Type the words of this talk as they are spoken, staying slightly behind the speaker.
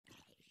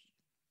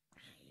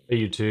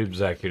Hey YouTube,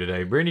 Zack here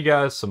today, bringing you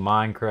guys some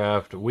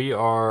Minecraft.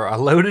 I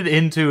loaded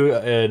into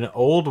an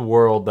old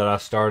world that I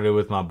started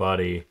with my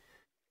buddy,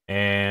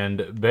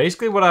 and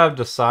basically what I've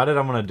decided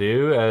I'm going to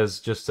do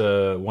as just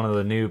one of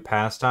the new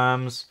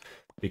pastimes,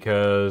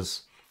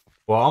 because,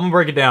 well, I'm going to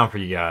break it down for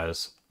you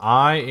guys.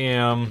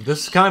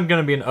 This is kind of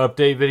going to be an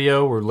update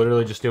video. We're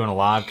literally just doing a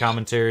live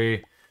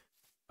commentary.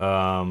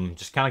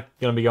 Just kind of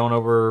going to be going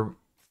over,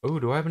 oh,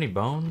 do I have any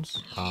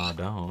bones? I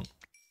don't.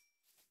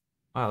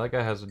 Wow, that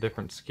guy has a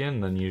different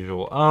skin than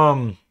usual.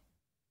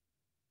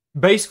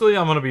 Basically,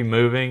 I'm gonna be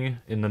moving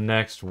in the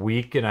next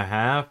week and a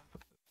half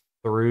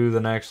through the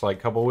next like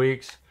couple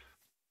weeks.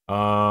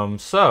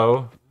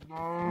 So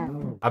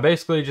I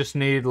basically just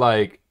need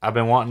I've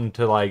been wanting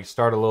to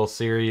start a little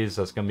series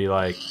that's gonna be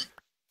like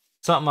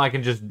something I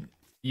can just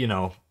you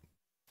know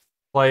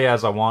play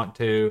as I want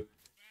to,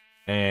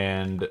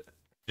 and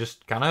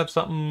just kind of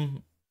have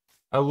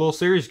a little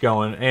series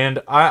going.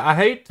 And I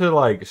hate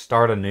to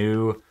start a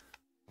new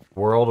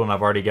world when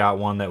I've already got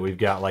one that we've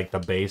got like the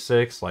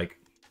basics, like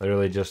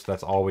literally just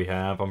that's all we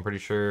have, I'm pretty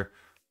sure.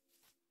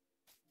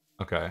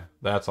 Okay,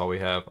 that's all we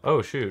have.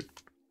 Oh shoot.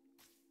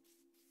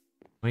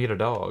 Let me get a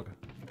dog,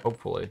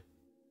 hopefully.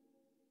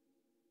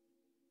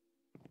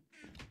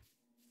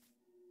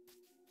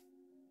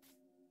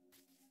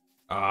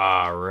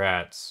 Ah,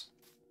 rats.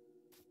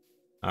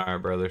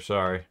 Alright, brother,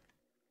 sorry.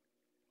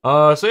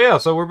 So yeah,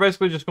 so we're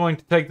basically just going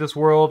to take this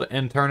world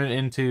and turn it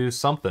into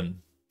something.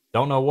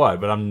 Don't know what,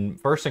 but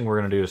first thing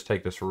we're gonna do is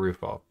take this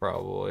roof off,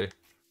 probably.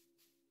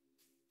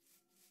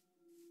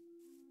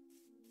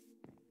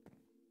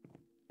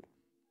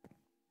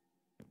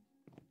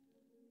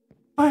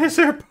 Why is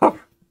there a puffer?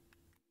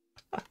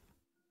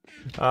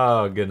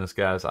 Oh, goodness,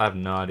 guys. I have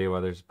no idea why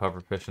there's a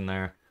puffer fish in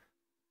there.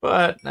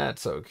 But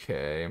that's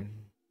okay.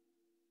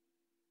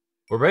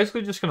 We're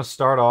basically just going to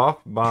start off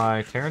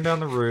by tearing down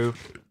the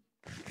roof.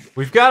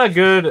 We've got a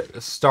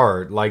good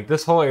start. Like,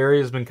 this whole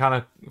area has been kind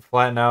of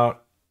flattened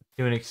out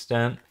to an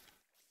extent.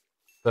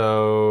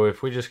 So,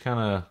 if we just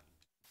kind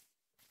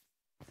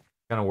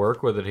of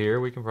work with it here,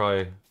 we can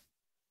probably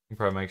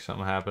make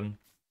something happen.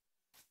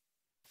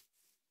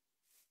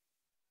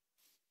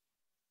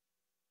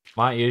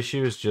 My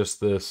issue is just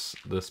this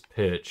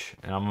pitch,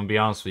 and I'm gonna be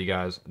honest with you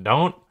guys.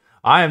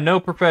 I am no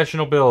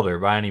professional builder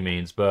by any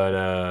means,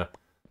 but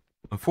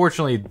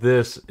unfortunately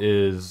this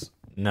is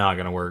not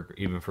gonna work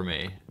even for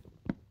me.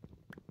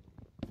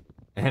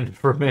 And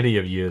for many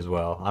of you as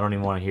well. I don't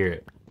even want to hear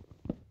it.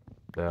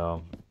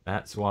 So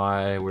that's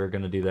why we're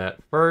gonna do that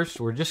first.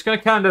 We're just gonna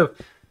kind of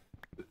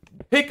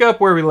pick up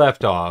where we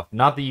left off.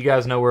 Not that you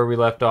guys know where we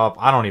left off.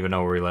 I don't even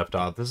know where we left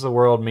off. This is a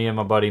world me and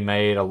my buddy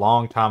made a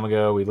long time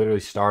ago. We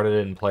literally started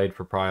it and played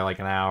for probably like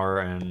an hour,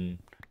 and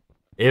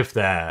if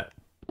that,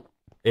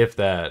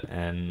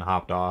 and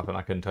hopped off, and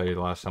I couldn't tell you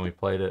the last time we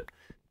played it.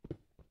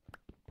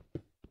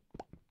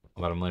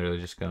 But I'm literally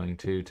just going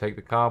to take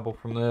the cobble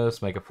from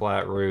this, make a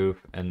flat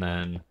roof, and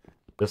then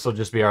this will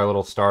just be our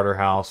little starter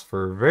house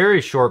for a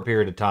very short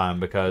period of time,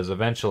 because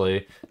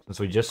eventually, since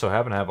we just so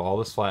happen to have all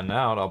this flattened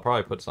out, I'll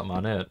probably put something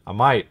on it. I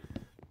might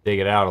dig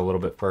it out a little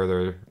bit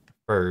further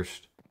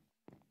first,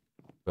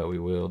 but we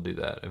will do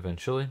that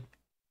eventually.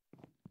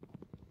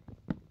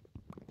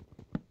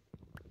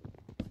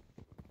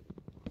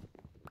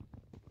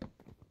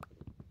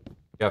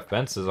 Got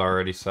fences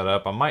already set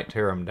up. I might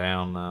tear them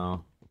down,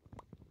 though.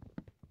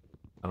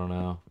 I don't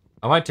know.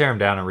 I might tear them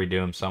down and redo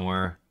them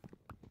somewhere.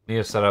 Need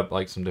to set up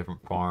like some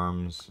different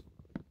farms.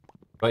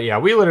 But yeah,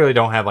 we literally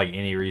don't have like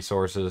any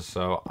resources,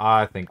 so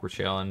I think we're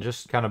chilling.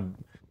 Just kind of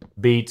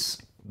beats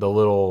the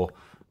little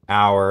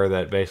hour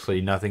that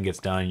basically nothing gets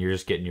done. You're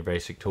just getting your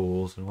basic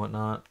tools and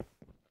whatnot.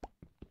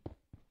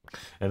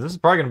 And this is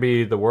probably going to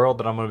be the world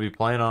that I'm going to be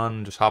playing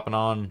on, just hopping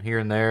on here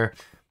and there.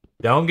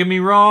 Don't get me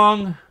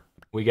wrong,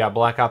 we got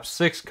Black Ops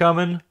 6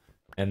 coming,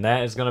 and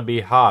that is going to be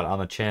hot on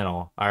the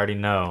channel. I already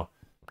know.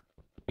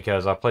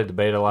 Because I played the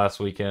beta last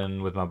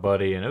weekend with my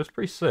buddy, and it was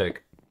pretty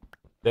sick.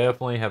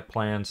 Definitely have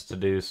plans to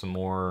do some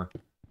more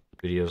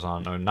videos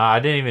on. Or not, I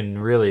didn't even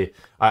really.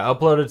 I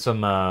uploaded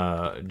some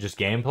just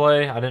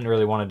gameplay. I didn't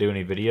really want to do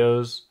any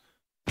videos,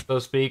 so to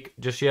speak,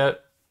 just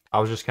yet. I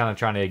was just kind of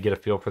trying to get a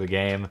feel for the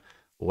game,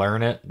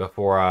 learn it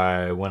before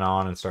I went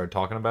on and started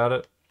talking about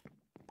it.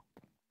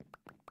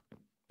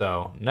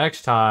 So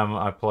next time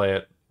I play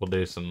it,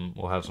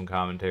 we'll have some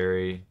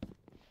commentary,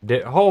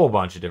 a whole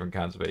bunch of different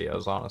kinds of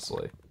videos,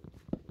 honestly.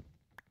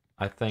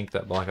 I think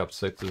that Black Ops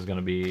 6 is going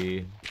to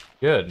be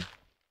good.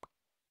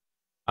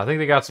 I think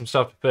they got some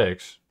stuff to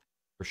fix,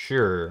 for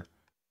sure.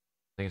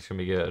 I think it's going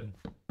to be good.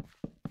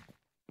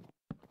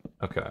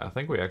 Okay, I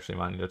think we actually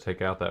might need to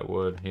take out that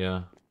wood,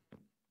 yeah.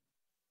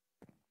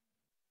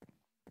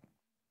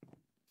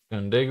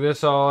 Gonna dig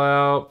this all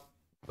out,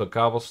 put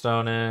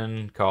cobblestone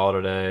in, call it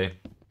a day.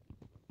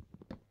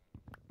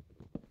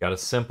 Got a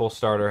simple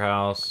starter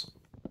house.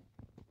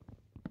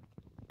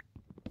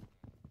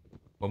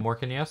 What more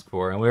can you ask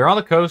for? And we're on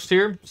the coast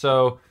here,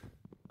 so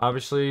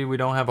obviously we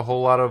don't have a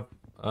whole lot of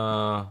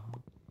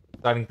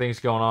exciting things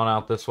going on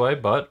out this way,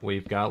 but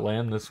we've got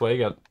land this way.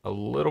 Got a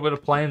little bit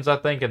of plains, I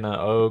think, in the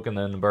oak and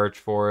then the birch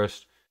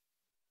forest,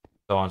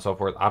 so on and so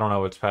forth. I don't know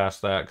what's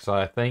past that because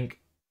I think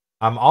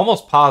I'm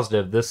almost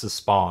positive this is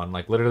spawn,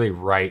 like literally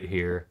right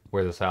here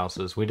where this house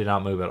is. We did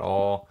not move at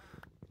all.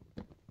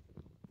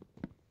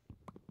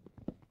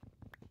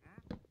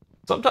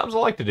 Sometimes I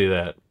like to do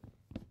that.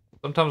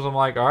 Sometimes I'm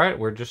like, all right,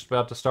 we're just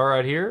about to start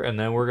right here, and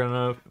then we're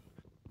gonna.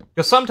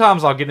 Because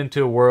sometimes I'll get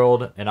into a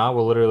world and I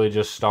will literally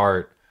just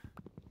start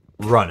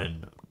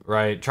running,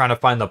 right? Trying to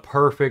find the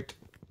perfect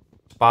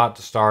spot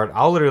to start.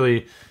 I'll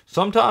literally,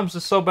 sometimes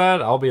it's so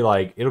bad, I'll be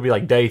like, it'll be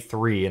like day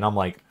 3 and I'm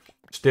like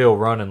still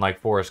running like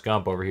Forrest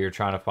Gump over here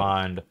trying to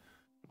find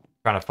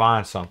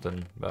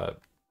something,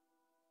 but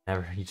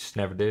never, you just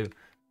never do.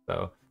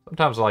 So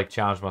sometimes I like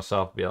challenge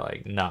myself, be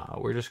like, nah,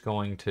 we're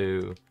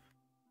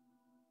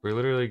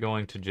literally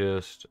going to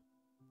just,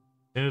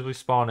 as soon as we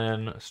spawn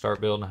in, start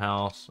building a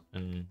house,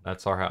 and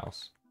that's our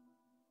house.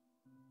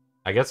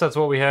 I guess that's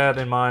what we had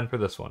in mind for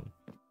this one.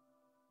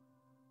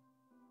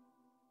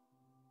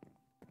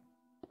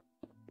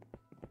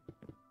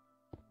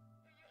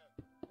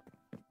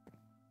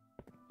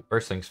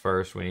 First things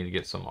first, we need to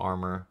get some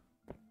armor.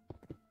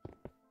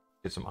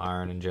 Get some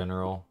iron in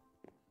general.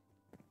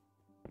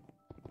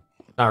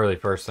 Not really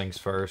first things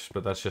first,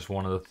 but that's just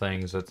one of the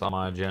things that's on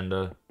my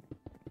agenda.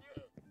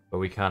 But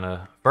we kind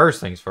of...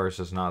 First things first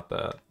is not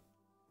that.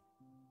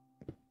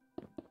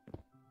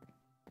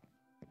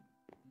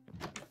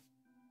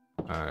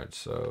 Alright,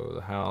 so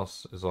the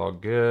house is all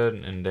good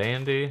and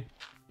dandy.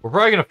 We're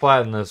probably going to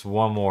flatten this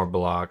one more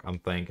block, I'm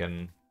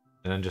thinking.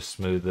 And then just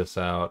smooth this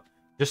out.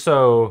 Just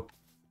so...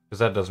 Because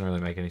that doesn't really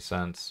make any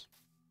sense.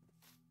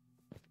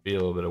 Be a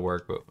little bit of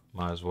work, but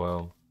might as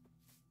well.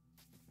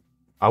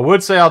 I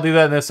would say I'll do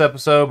that in this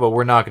episode, but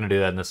we're not going to do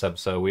that in this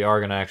episode. We are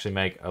going to actually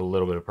make a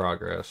little bit of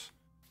progress.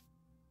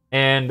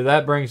 And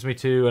that brings me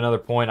to another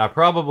point. I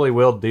probably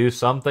will do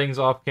some things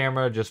off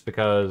camera just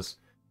because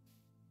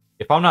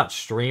if I'm not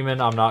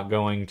streaming, I'm not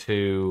going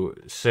to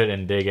sit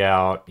and dig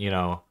out, you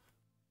know,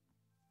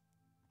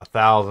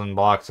 1,000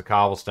 blocks of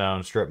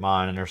cobblestone, strip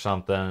mining or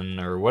something,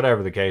 or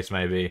whatever the case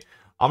may be.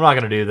 I'm not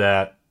going to do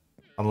that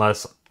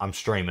unless I'm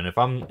streaming.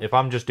 If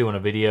I'm just doing a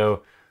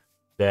video,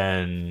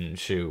 then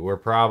shoot, we're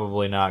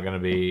probably not going to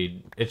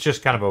be... It's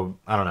just kind of a...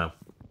 I don't know.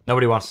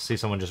 Nobody wants to see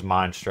someone just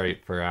mine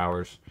straight for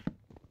hours.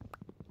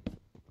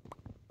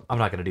 I'm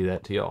not going to do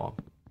that to y'all.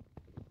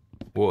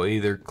 We'll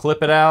either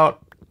clip it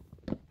out,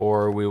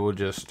 or we will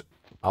just...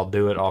 I'll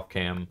do it off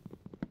cam.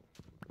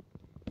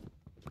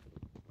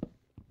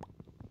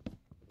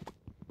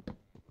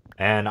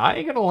 And I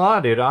ain't gonna lie,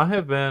 dude. I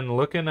have been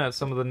looking at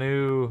some of the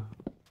new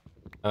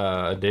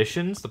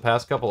additions, the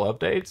past couple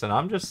updates, and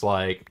I'm just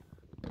like...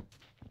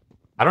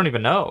 I don't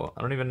even know.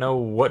 I don't even know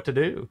what to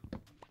do.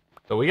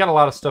 So we got a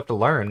lot of stuff to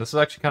learn. This is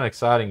actually kind of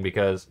exciting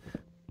because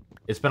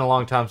it's been a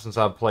long time since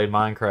I've played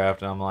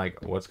Minecraft, and I'm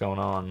like, what's going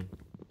on?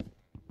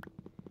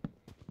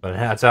 But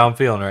that's how I'm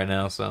feeling right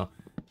now, so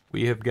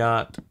we have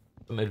got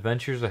some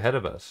adventures ahead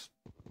of us.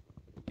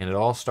 And it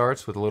all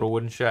starts with a little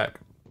wooden shack.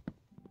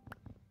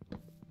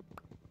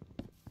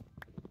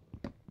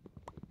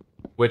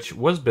 Which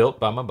was built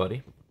by my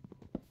buddy.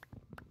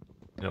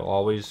 It'll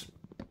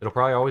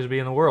probably always be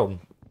in the world.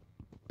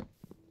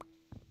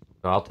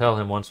 So I'll tell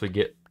him once we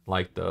get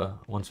like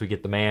once we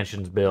get the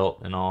mansions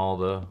built and all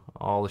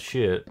the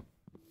shit.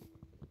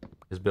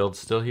 His build's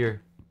still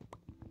here.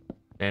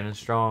 Standing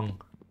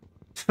strong.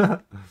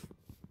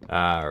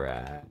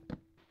 Alright.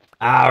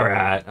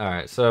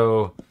 Alright,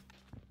 so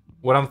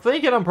what I'm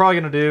thinking I'm probably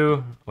gonna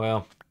do,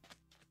 well,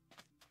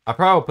 I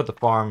probably will put the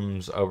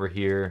farms over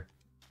here.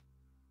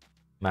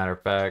 Matter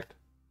of fact.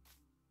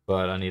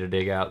 But I need to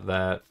dig out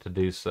that to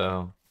do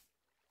so.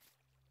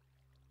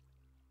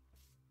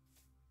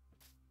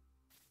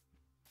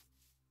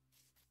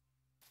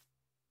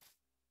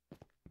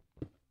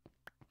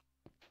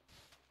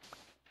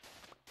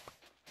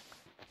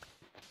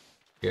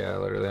 Yeah,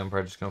 literally, I'm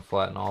probably just gonna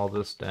flatten all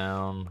this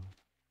down.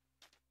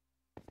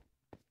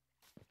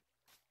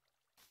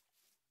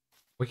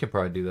 We can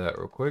probably do that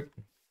real quick.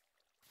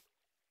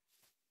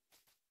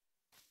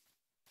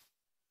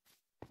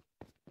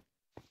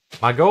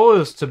 My goal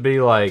is to be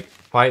like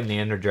fighting the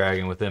Ender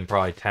Dragon within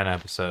probably 10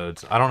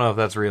 episodes. I don't know if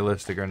that's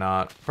realistic or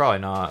not. Probably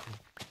not.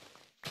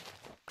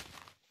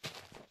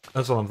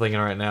 That's what I'm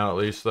thinking right now, at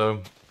least,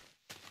 though.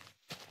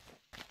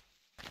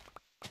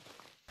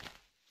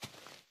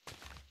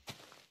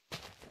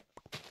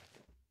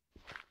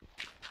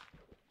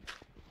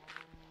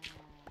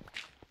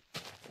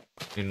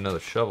 Need another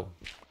shovel.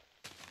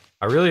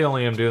 I really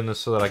only am doing this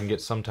so that I can get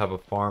some type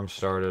of farm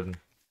started.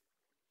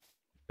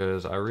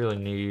 Because I really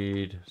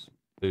need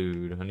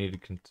food. I need a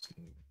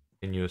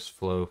continuous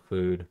flow of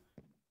food.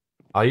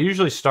 I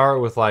usually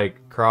start with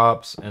like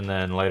crops and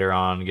then later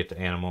on get to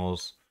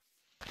animals.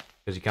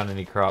 Because you kind of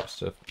need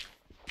crops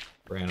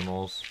for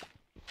animals.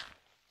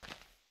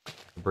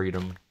 To breed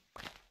them.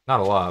 Not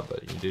a lot,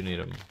 but you do need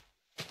them.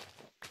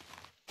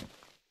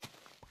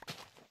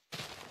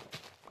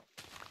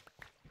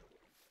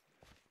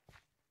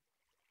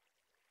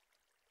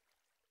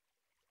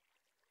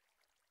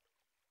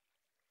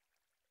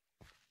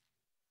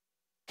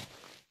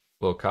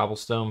 Little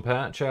cobblestone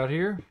patch out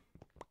here.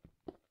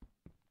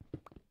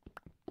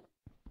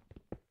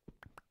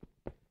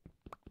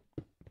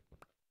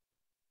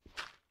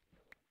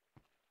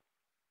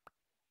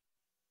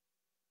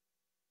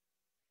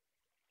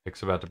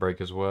 Pick's about to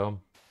break as well.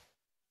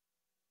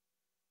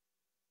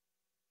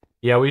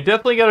 Yeah, we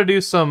definitely got to do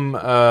some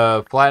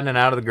flattening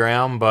out of the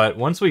ground, but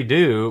once we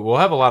do, we'll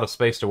have a lot of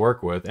space to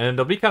work with, and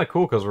it'll be kind of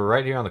cool because we're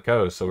right here on the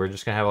coast, so we're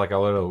just gonna have like a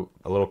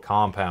little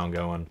compound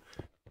going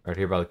right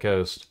here by the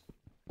coast.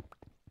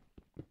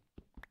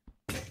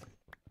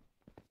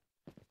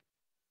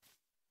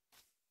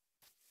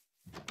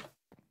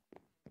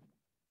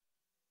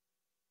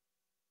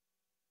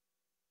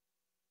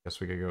 Guess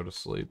we could go to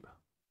sleep.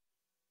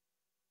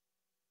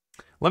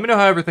 Let me know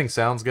how everything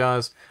sounds,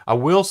 guys. I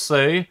will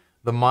say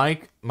my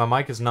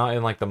mic is not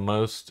in like the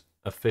most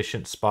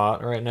efficient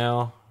spot right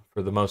now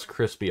for the most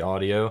crispy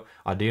audio.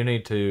 I do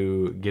need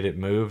to get it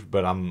moved,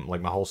 but I'm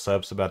like my whole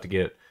setup's about to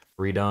get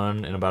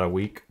redone in about a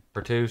week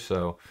or two,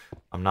 so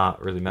I'm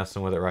not really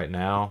messing with it right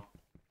now.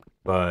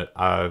 But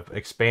I've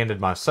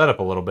expanded my setup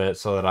a little bit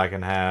so that I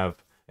can have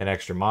an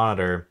extra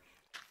monitor.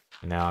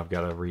 And now I've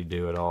got to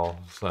redo it all,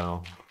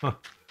 so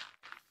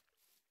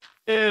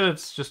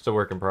it's just a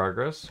work in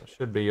progress.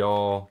 Should be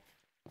all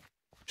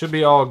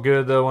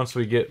good though once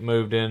we get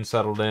moved in,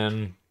 settled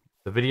in.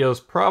 The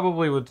videos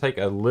probably would take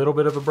a little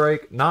bit of a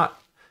break,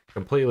 not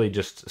completely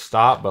just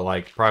stop, but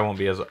like probably won't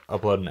be as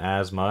uploading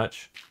as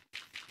much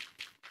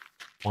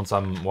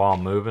while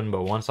I'm moving.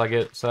 But once I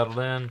get settled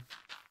in,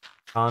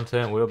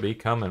 content will be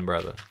coming,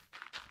 brother.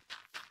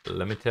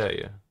 Let me tell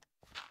you.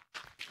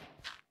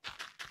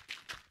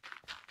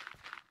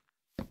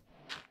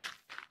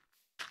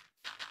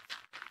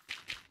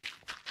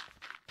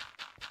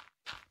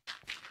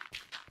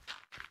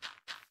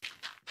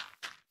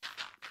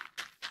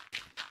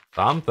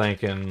 I'm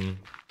thinking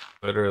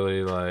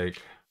literally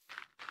like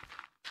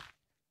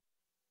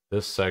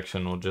this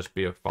section will just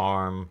be a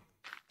farm.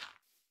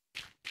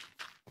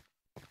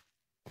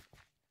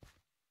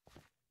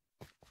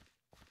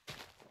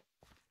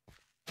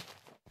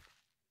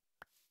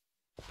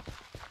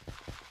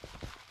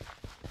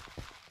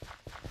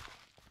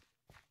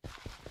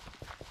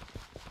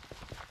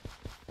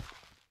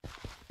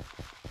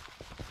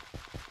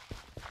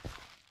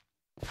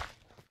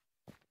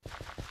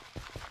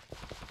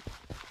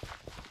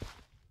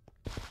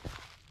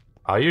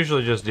 I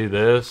usually just do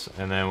this,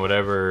 and then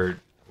whatever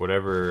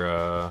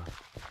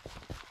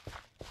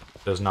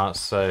does not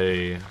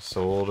say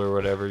sold or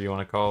whatever you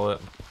want to call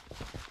it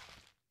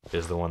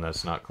is the one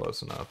that's not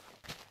close enough.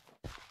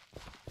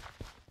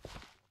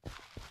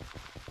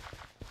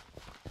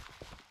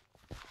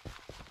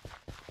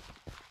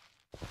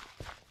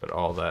 But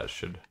all that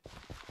should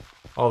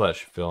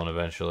fill in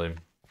eventually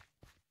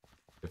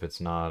if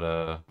it's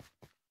not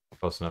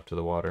close enough to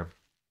the water.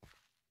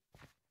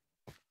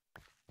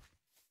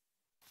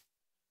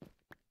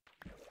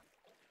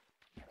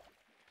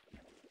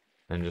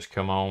 Then just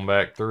come on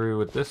back through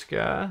with this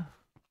guy.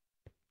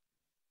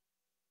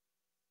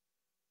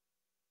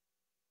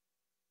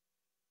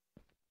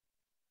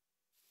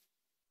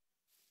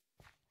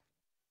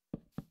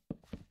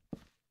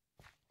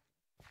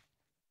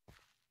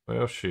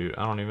 Well, shoot,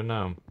 I don't even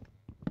know.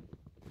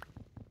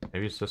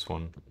 Maybe it's this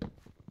one.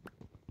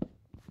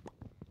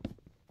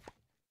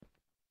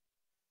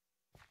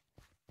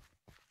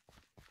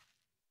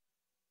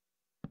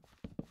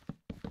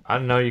 I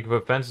didn't know you could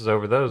put fences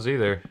over those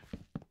either.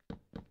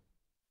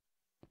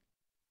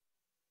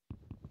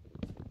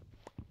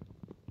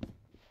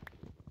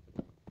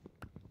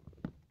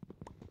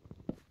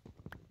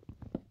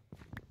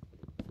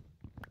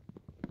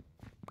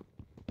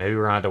 Maybe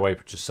we're gonna have to wait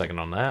for just a second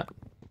on that.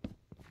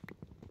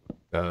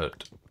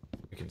 But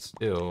we can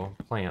still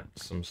plant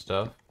some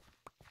stuff.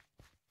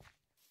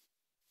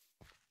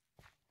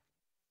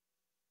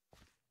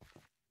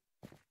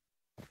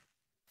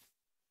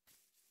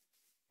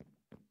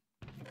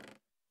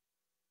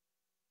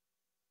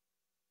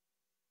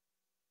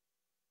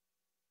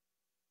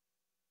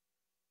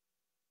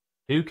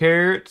 Two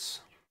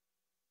carrots.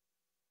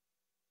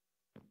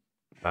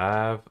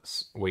 5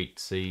 wheat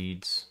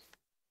seeds.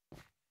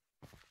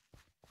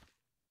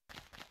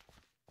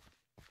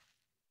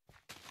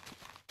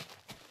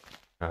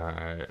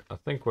 Alright, I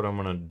think what I'm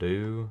gonna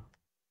do...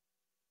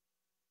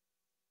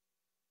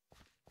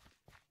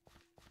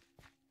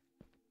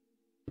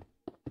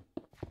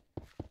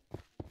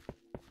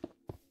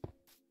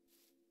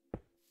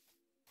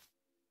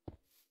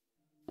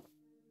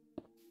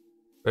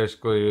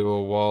 basically a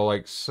little wall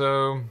like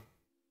so.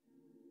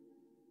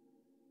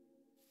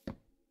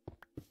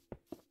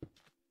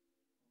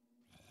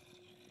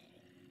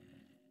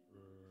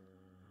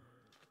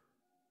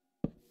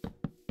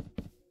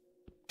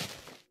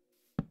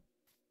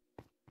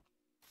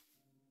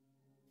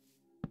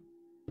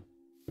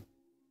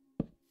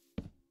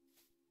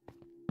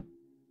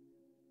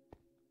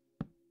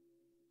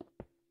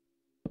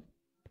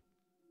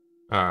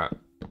 Alright.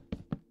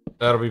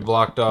 That'll be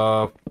blocked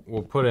off.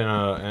 We'll put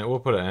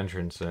an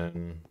entrance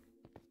in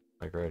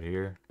like right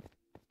here.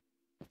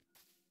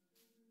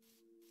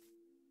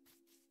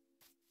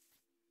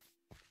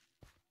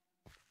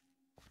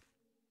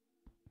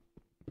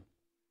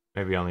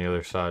 Maybe on the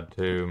other side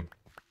too.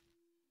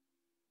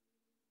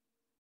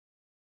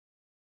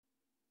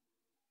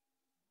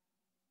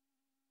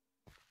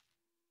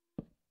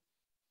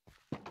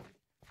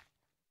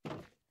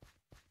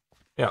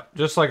 Yeah,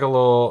 just like a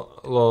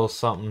little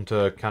something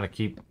to kind of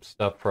keep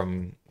stuff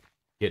from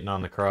getting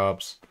on the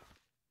crops.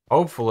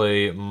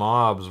 Hopefully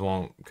mobs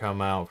won't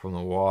come out from the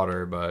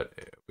water, but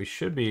we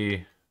should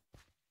be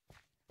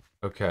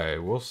okay.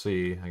 We'll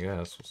see, I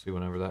guess. We'll see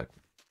whenever that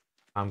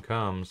time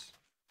comes.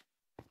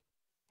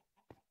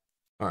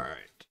 All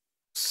right.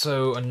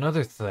 So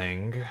another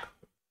thing,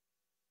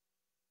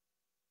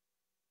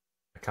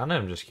 I kind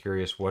of am just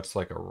curious what's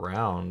like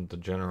around the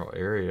general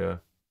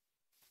area.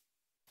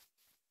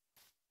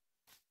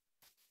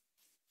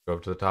 Go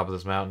up to the top of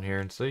this mountain here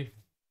and see.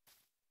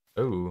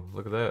 Oh,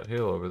 look at that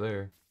hill over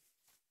there.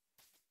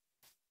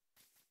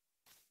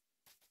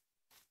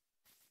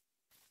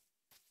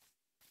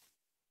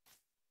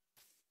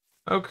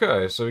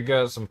 Okay, so we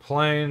got some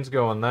plains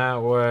going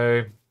that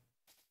way.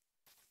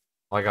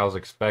 Like I was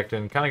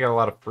expecting. Kind of got a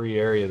lot of free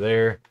area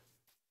there.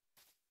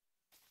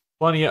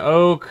 Plenty of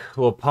oak,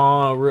 little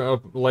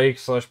pond, lake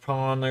slash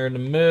pond there in the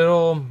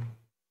middle.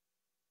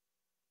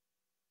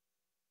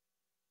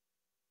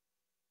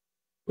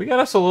 We got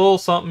us a little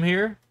something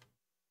here.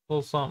 A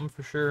little something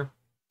for sure.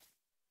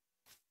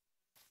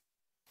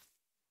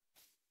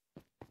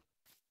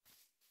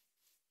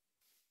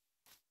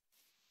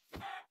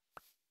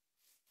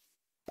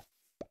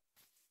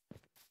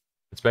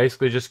 It's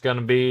basically just going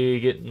to be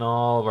getting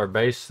all of our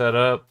base set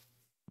up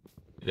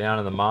down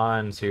in the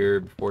mines here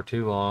before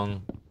too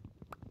long.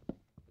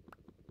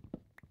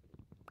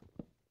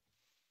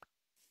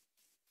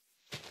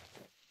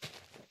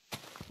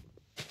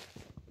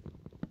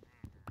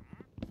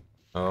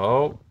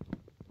 Oh.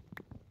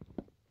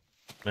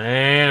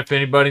 Man, if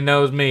anybody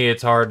knows me,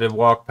 it's hard to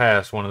walk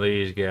past one of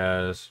these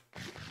guys.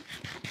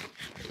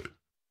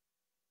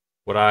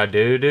 What I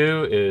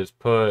do is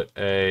put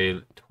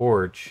a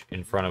torch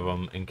in front of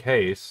them in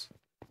case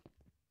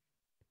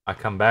I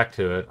come back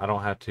to it. I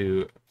don't have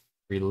to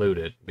reload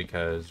it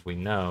because we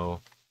know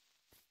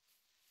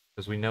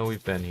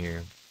we've been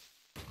here.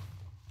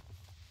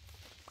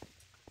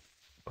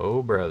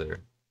 Oh, brother.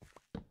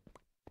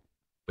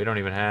 We don't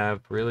even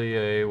have really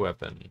a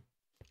weapon.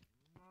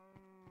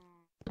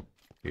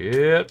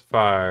 Get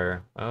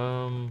fire.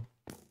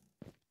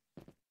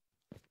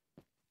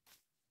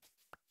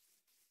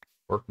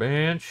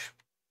 Workbench.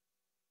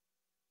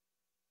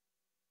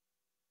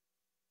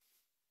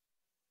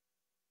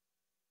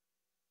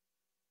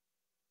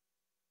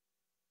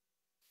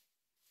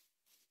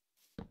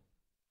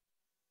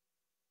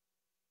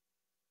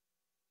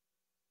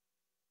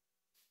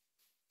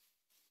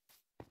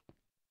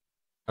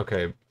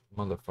 Okay,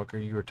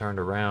 motherfucker, you were turned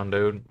around,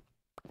 dude.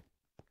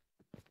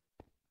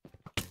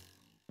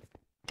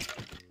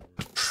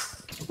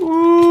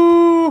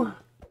 Ooh!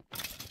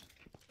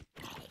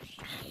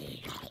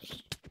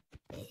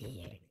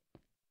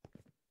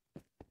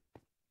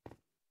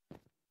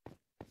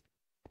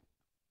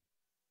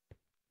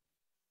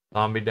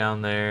 Zombie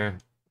down there.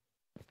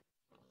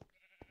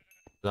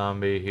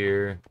 Zombie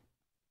here.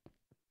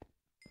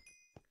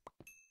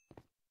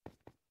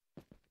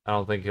 I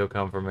don't think he'll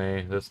come for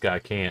me. This guy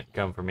can't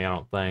come for me, I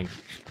don't think.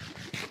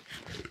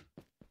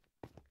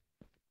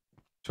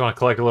 Just want to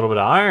collect a little bit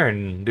of iron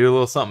and do a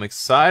little something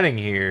exciting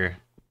here.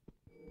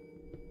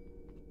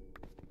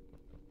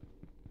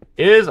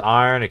 Is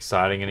iron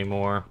exciting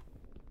anymore?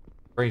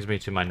 Brings me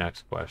to my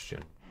next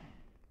question.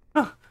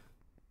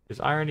 Is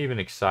iron even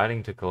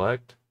exciting to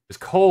collect? Is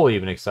coal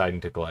even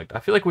exciting to collect? I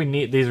feel like we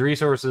need these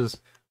resources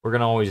we're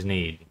gonna always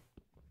need.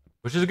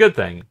 Which is a good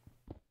thing.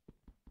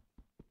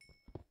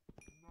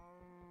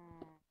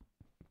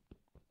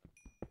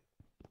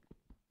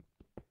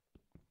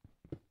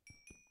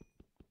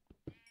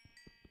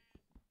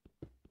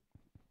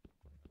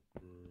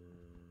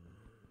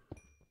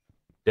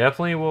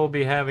 Definitely will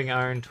be having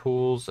iron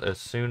tools as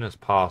soon as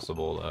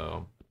possible,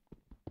 though.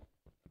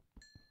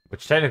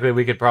 Which technically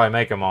we could probably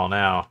make them all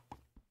now.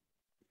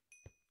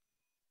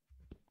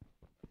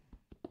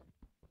 I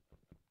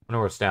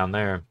wonder what's down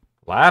there.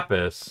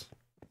 Lapis?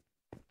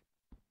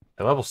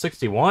 At level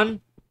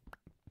 61?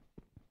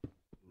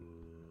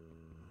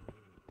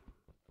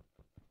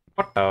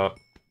 What the?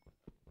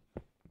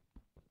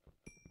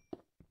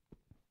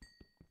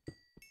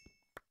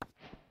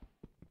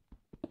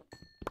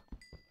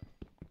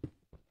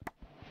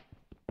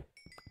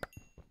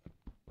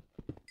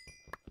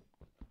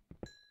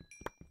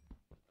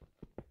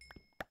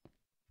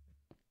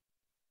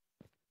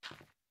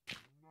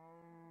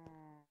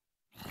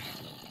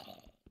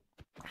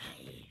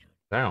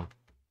 Damn.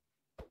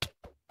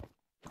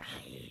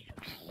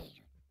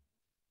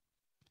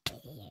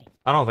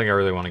 I don't think I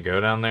really want to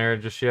go down there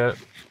just yet.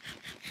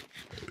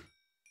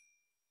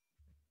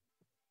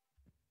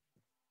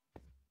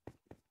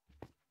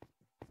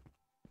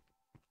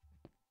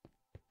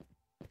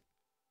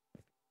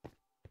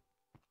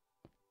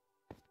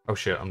 Oh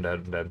shit, I'm dead,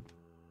 I'm dead.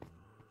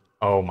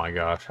 Oh my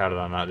gosh, how did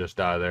I not just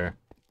die there?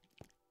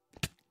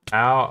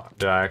 How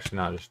did I actually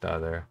not just die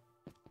there?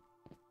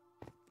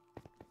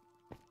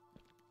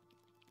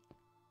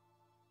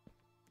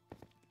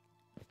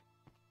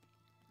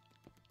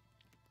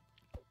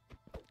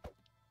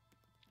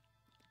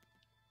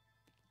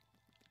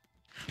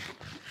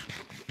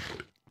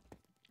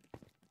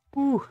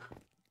 Whew.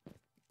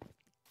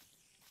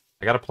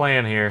 I got a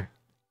plan here.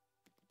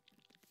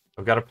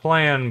 I've got a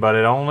plan, but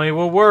it only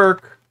will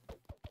work.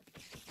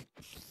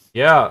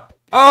 Yeah.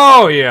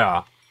 Oh,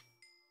 yeah.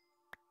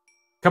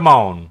 Come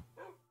on.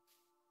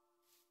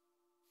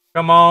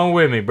 Come on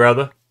with me,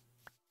 brother.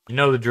 You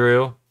know the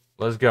drill.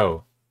 Let's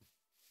go.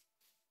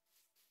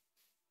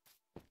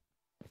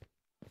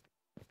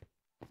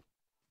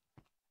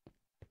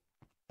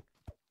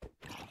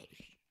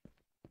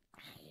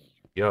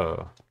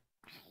 Yeah.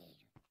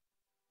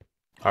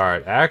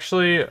 Alright,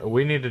 actually,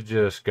 we need to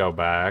just go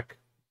back.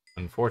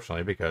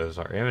 Unfortunately, because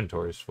our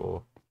inventory is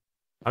full.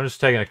 I'm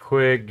just taking a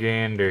quick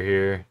gander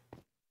here.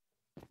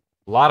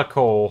 A lot of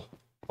coal.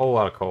 Whole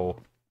lot of coal.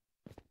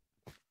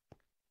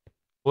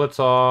 Splits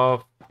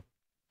off.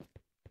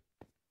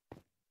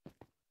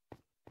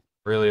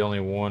 Really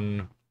only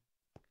one.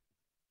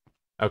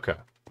 Okay.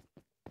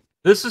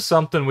 This is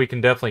something we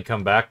can definitely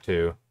come back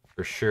to,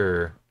 for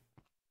sure.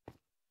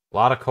 A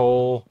lot of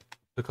coal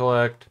to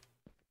collect.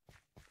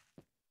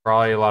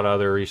 Probably a lot of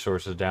other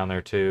resources down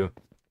there, too.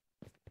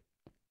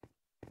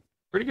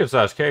 Pretty good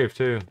sized cave,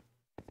 too.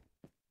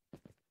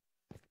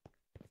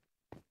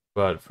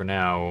 But for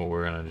now,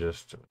 we're gonna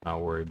just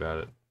not worry about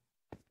it.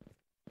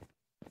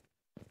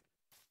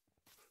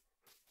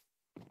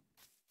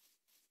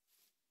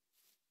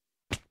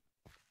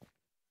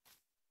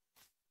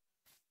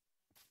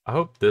 I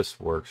hope this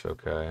works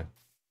okay.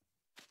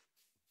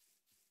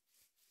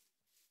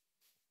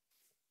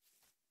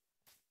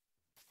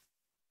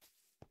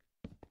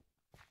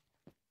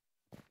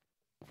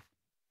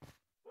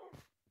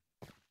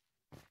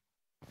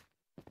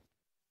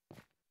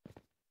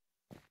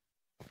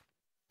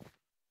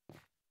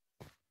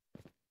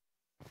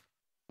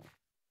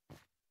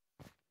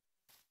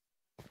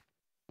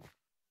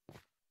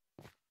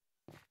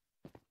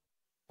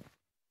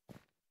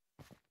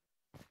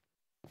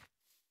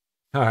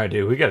 Alright,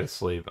 dude, we gotta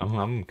sleep.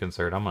 I'm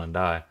concerned I'm gonna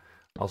die.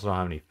 Also don't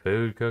have any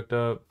food cooked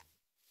up.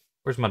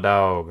 Where's my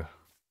dog?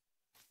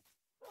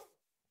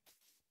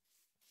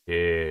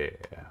 Yeah.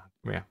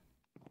 Come here.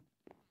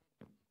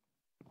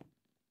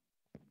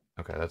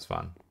 Okay, that's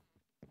fine.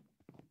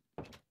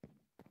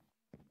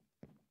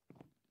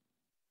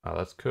 Oh,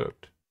 that's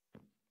cooked.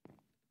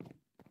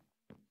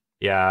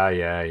 Yeah.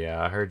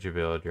 I heard you,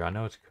 villager. I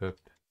know it's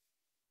cooked.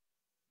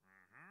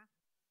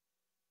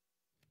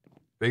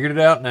 Figured it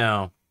out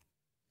now.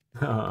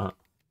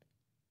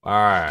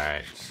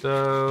 Alright,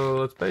 so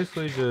let's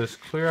basically just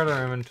clear out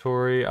our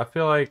inventory. I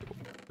feel like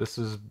this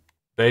is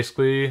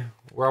basically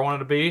where I wanted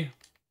to be.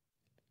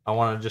 I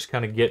want to just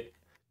kind of get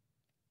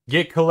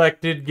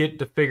collected, get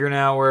to figuring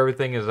out where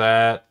everything is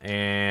at,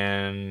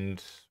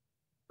 and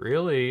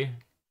really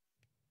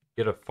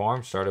get a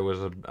farm started was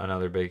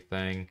another big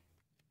thing.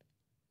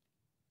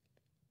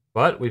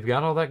 But we've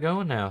got all that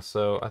going now,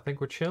 so I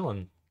think we're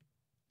chilling.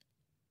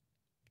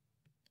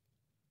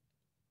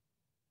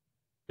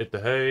 Hit the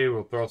hay,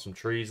 we'll throw some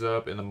trees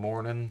up in the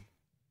morning.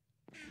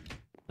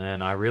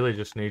 And I really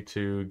just need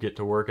to get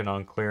to working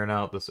on clearing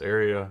out this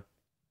area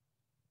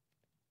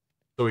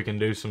so we can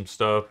do some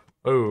stuff.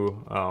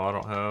 Oh,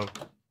 I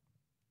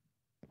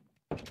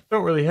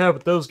don't really have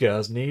what those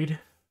guys need.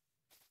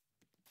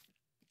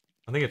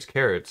 I think it's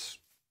carrots.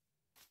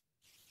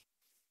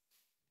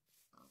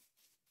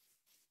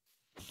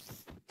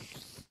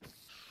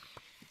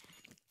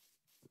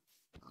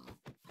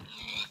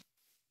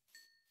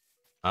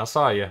 I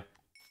saw you.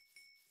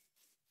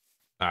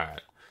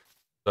 Alright.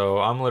 So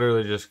I'm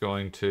literally just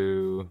going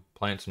to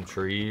plant some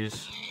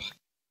trees.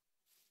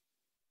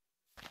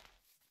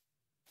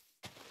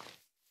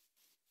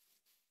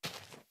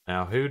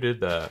 Now, who did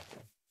that?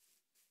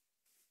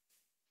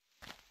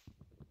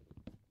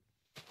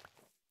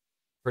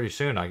 Pretty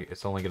soon,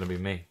 it's only going to be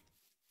me.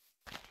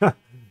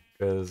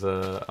 Because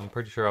I'm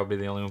pretty sure I'll be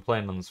the only one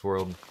playing on this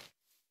world.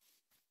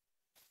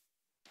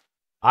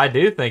 I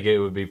do think it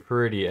would be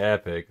pretty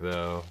epic,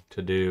 though,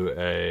 to do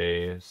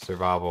a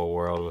survival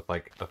world with,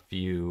 like, a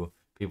few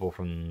people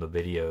from the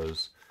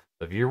videos.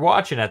 So if you're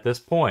watching at this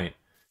point,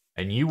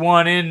 and you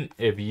want in,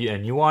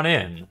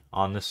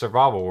 on this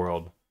survival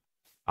world,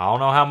 I don't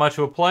know how much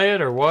we'll play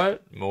it or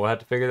what. We'll have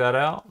to figure that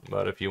out.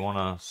 But if you want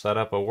to set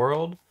up a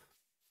world,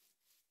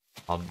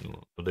 we'll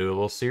do a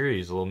little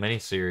series, a little mini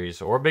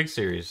series, or a big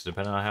series,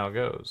 depending on how it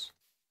goes.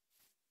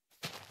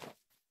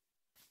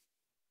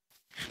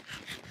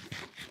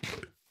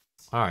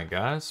 Alright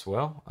guys,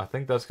 well, I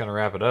think that's going to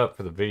wrap it up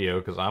for the video,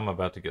 because I'm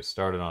about to get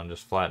started on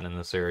just flattening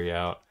this area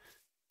out,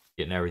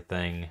 getting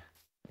everything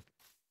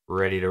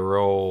ready to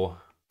roll.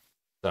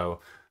 So,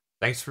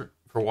 thanks for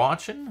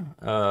watching.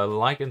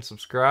 Like and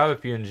subscribe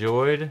if you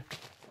enjoyed,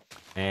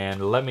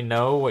 and let me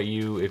know if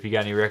you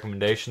got any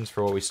recommendations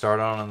for what we start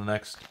on the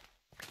next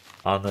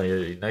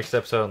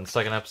episode, on the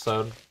second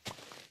episode.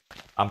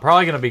 I'm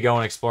probably going to be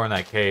going exploring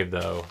that cave,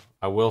 though.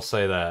 I will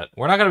say that.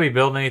 We're not going to be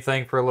building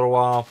anything for a little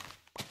while.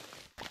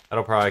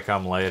 That'll probably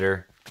come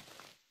later.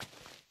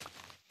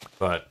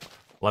 But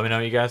let me know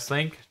what you guys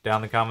think down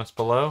in the comments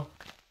below.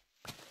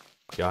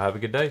 Y'all have a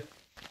good day.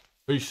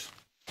 Peace.